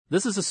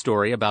This is a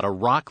story about a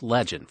rock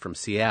legend from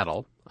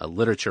Seattle, a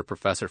literature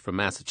professor from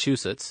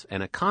Massachusetts,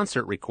 and a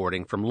concert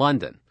recording from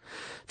London.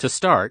 To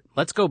start,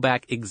 let's go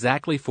back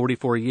exactly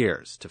 44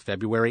 years to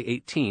February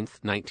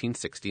 18th,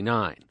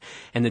 1969.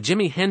 And the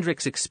Jimi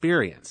Hendrix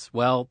Experience,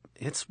 well,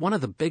 it's one of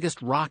the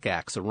biggest rock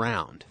acts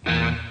around.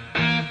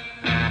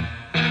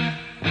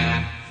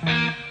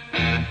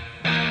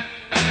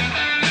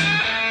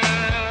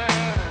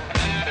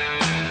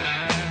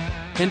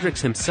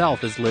 Hendrix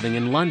himself is living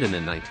in London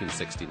in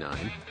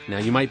 1969. Now,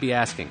 you might be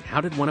asking,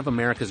 how did one of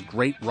America's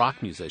great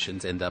rock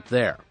musicians end up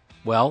there?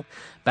 Well,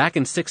 back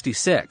in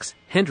 '66,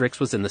 Hendrix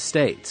was in the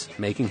States,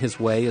 making his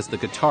way as the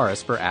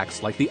guitarist for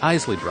acts like the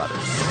Isley Brothers.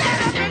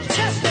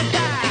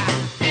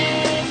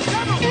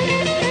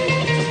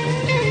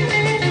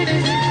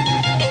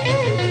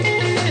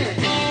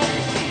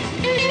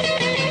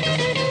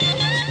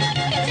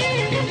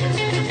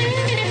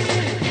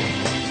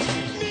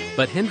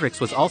 But Hendrix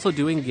was also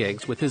doing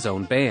gigs with his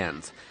own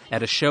bands.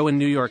 At a show in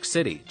New York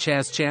City,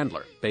 Chas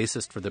Chandler,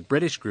 bassist for the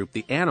British group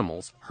The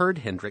Animals, heard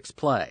Hendrix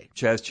play.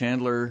 Chas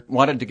Chandler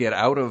wanted to get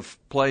out of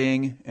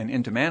playing and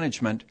into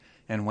management,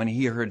 and when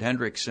he heard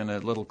Hendrix in a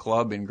little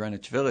club in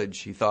Greenwich Village,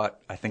 he thought,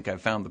 I think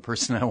I've found the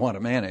person I want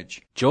to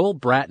manage. Joel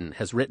Bratton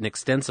has written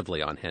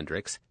extensively on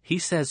Hendrix. He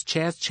says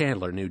Chas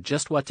Chandler knew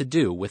just what to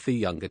do with the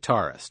young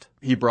guitarist.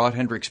 He brought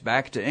Hendrix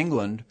back to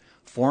England,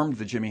 formed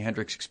the Jimi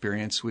Hendrix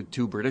Experience with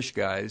two British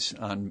guys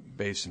on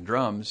bass and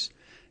drums,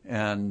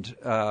 and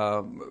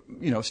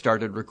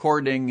started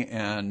recording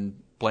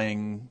and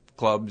playing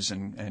clubs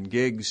and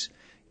gigs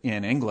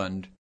in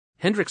England.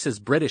 Hendrix's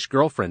British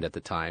girlfriend at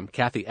the time,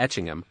 Kathy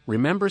Etchingham,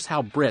 remembers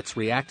how Brits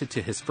reacted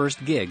to his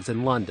first gigs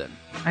in London.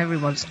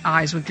 Everyone's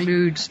eyes were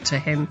glued to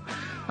him.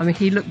 I mean,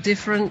 he looked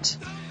different.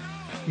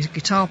 His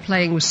guitar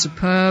playing was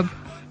superb.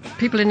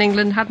 People in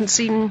England hadn't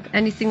seen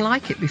anything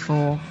like it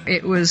before.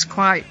 It was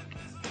quite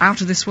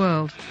out of this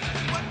world.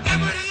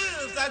 Whatever it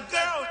is, that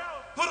girl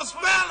put a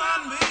spell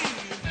on me.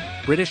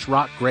 British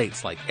rock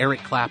greats like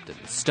Eric Clapton,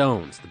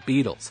 Stones, the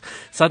Beatles,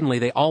 suddenly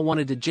they all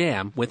wanted to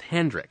jam with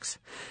Hendrix.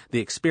 The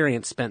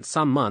Experience spent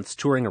some months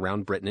touring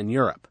around Britain and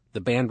Europe.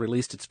 The band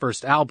released its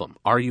first album,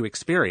 Are You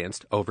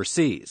Experienced?,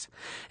 overseas.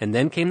 And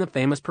then came the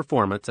famous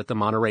performance at the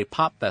Monterey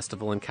Pop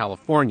Festival in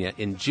California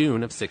in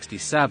June of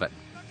 '67.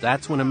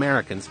 That's when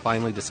Americans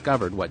finally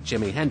discovered what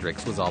Jimi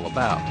Hendrix was all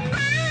about.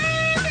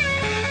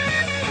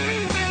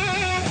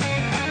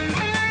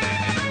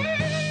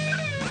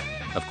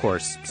 Of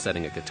course,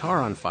 setting a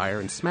guitar on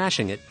fire and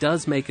smashing it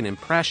does make an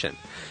impression,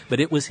 but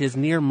it was his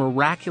near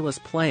miraculous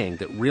playing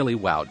that really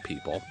wowed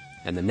people,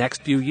 and the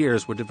next few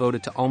years were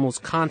devoted to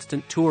almost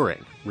constant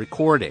touring,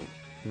 recording,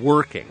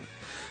 working.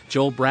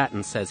 Joel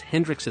Bratton says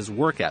Hendrix's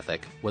work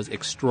ethic was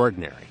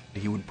extraordinary.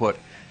 He would put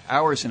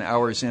hours and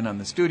hours in on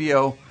the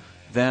studio,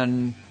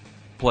 then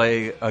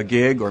play a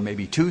gig or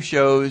maybe two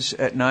shows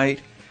at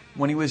night.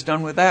 When he was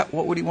done with that,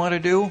 what would he want to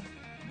do?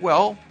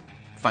 Well,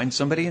 find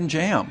somebody and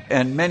jam.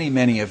 And many,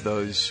 many of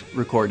those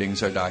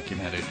recordings are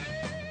documented.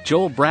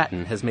 Joel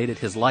Bratton has made it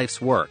his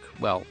life's work,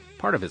 well,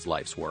 part of his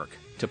life's work,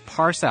 to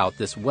parse out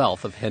this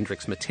wealth of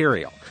Hendrix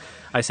material.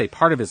 I say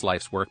part of his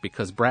life's work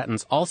because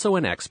Bratton's also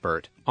an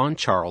expert on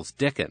Charles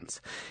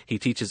Dickens. He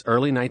teaches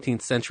early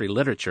 19th century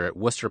literature at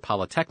Worcester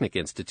Polytechnic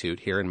Institute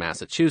here in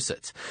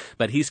Massachusetts,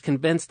 but he's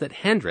convinced that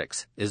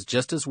Hendrix is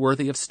just as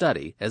worthy of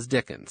study as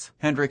Dickens.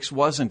 Hendrix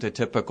wasn't a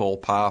typical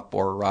pop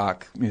or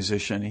rock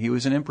musician. He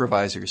was an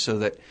improviser, so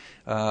that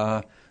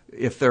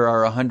if there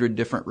are 100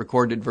 different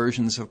recorded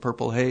versions of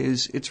Purple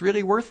Haze, it's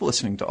really worth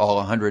listening to all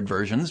 100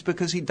 versions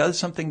because he does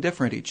something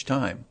different each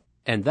time.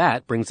 And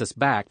that brings us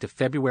back to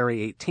February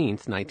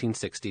 18th,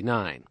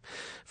 1969.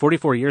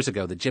 44 years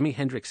ago, the Jimi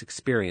Hendrix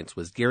Experience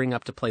was gearing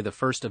up to play the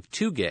first of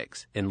two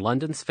gigs in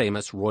London's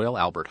famous Royal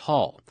Albert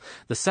Hall.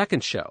 The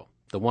second show,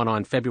 the one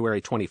on February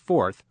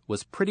 24th,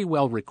 was pretty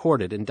well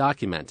recorded and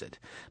documented,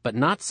 but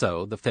not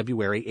so the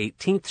February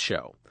 18th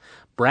show.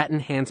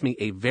 Bratton hands me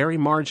a very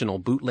marginal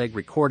bootleg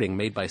recording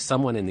made by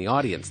someone in the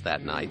audience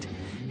that night.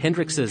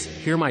 Hendrix's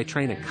Hear My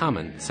Train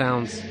A-Comin'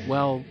 sounds,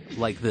 well,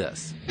 like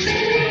this.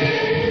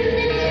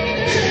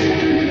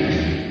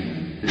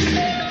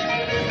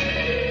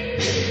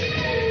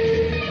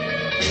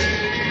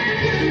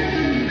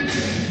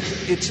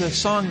 It's a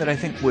song that I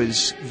think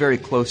was very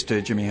close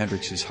to Jimi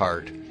Hendrix's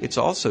heart. It's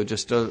also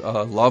just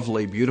a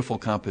lovely, beautiful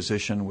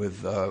composition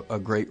with a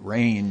great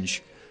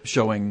range,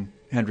 showing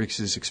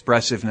Hendrix's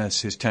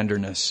expressiveness, his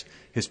tenderness,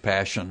 his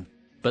passion.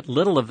 But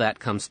little of that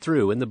comes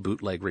through in the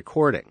bootleg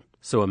recording.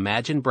 So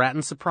imagine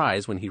Bratton's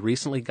surprise when he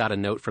recently got a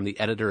note from the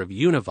editor of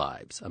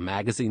Univibes, a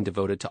magazine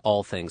devoted to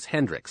all things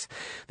Hendrix.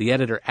 The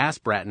editor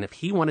asked Bratton if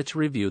he wanted to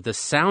review the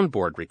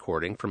soundboard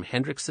recording from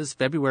Hendrix's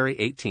February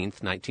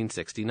 18th,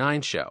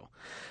 1969 show.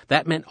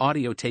 That meant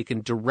audio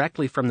taken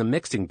directly from the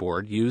mixing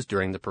board used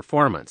during the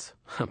performance.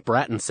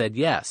 Bratton said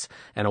yes,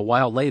 and a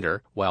while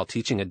later, while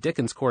teaching a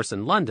Dickens course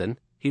in London,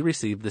 he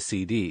received the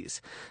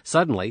CDs.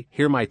 Suddenly,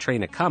 Hear My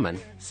Train A-Comin'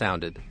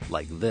 sounded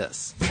like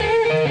this.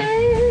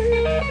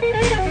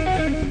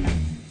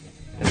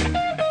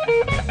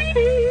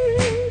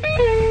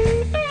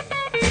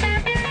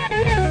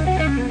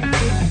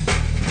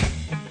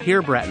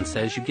 here, Bratton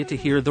says, you get to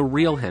hear the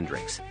real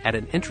Hendrix at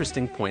an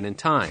interesting point in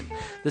time.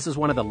 This is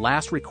one of the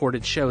last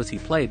recorded shows he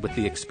played with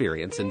the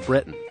Experience in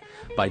Britain.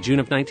 By June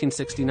of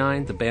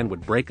 1969, the band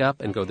would break up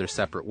and go their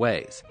separate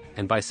ways.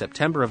 And by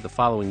September of the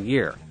following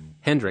year,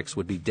 Hendrix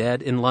would be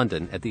dead in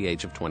London at the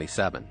age of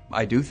 27.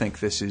 I do think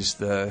this is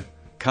the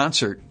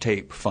concert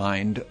tape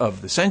find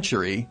of the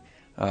century.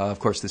 Of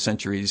course, the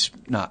century's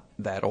not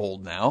that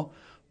old now,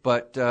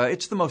 but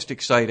it's the most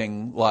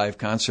exciting live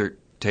concert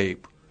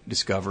tape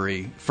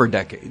discovery for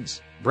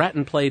decades.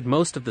 Bratton played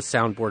most of the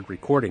soundboard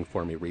recording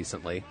for me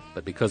recently,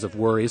 but because of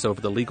worries over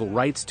the legal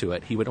rights to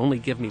it, he would only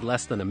give me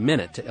less than a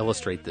minute to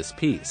illustrate this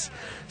piece.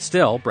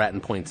 Still,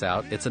 Bratton points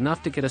out, it's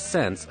enough to get a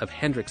sense of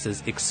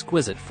Hendrix's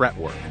exquisite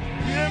fretwork.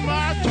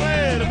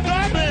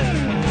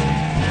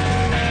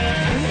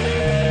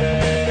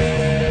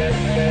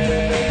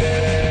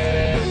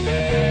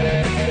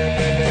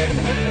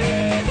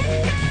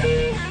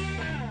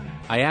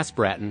 I asked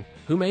Bratton,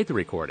 who made the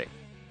recording?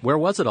 Where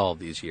was it all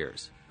these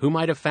years? Who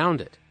might have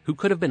found it? Who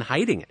could have been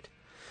hiding it?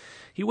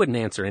 He wouldn't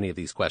answer any of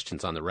these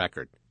questions on the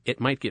record.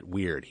 It might get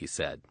weird, he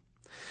said.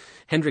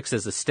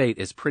 Hendrix's estate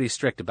is pretty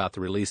strict about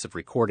the release of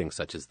recordings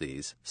such as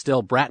these.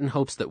 Still, Bratton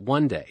hopes that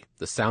one day,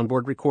 the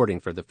soundboard recording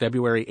for the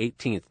February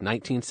 18th,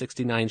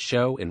 1969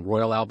 show in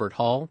Royal Albert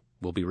Hall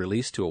will be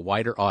released to a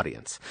wider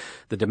audience.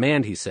 The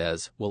demand, he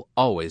says, will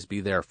always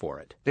be there for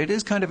it. It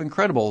is kind of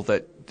incredible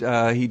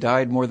that he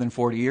died more than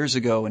 40 years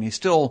ago, and he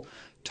still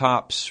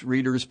tops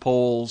readers'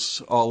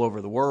 polls all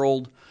over the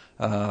world,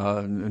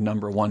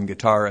 number one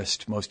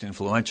guitarist, most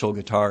influential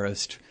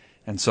guitarist,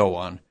 and so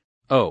on.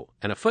 Oh,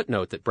 and a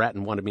footnote that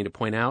Bratton wanted me to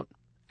point out.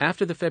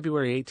 After the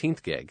February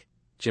 18th gig,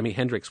 Jimi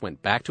Hendrix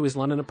went back to his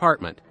London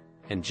apartment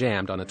and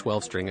jammed on a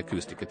 12-string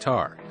acoustic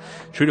guitar.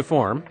 True to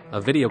form,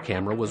 a video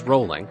camera was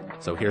rolling,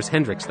 so here's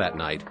Hendrix that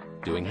night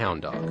doing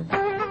Hound Dog.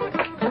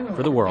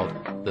 For The World,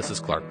 this is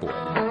Clark Boyd.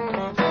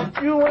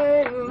 You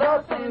ain't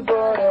nothing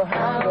but a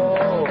hound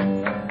dog.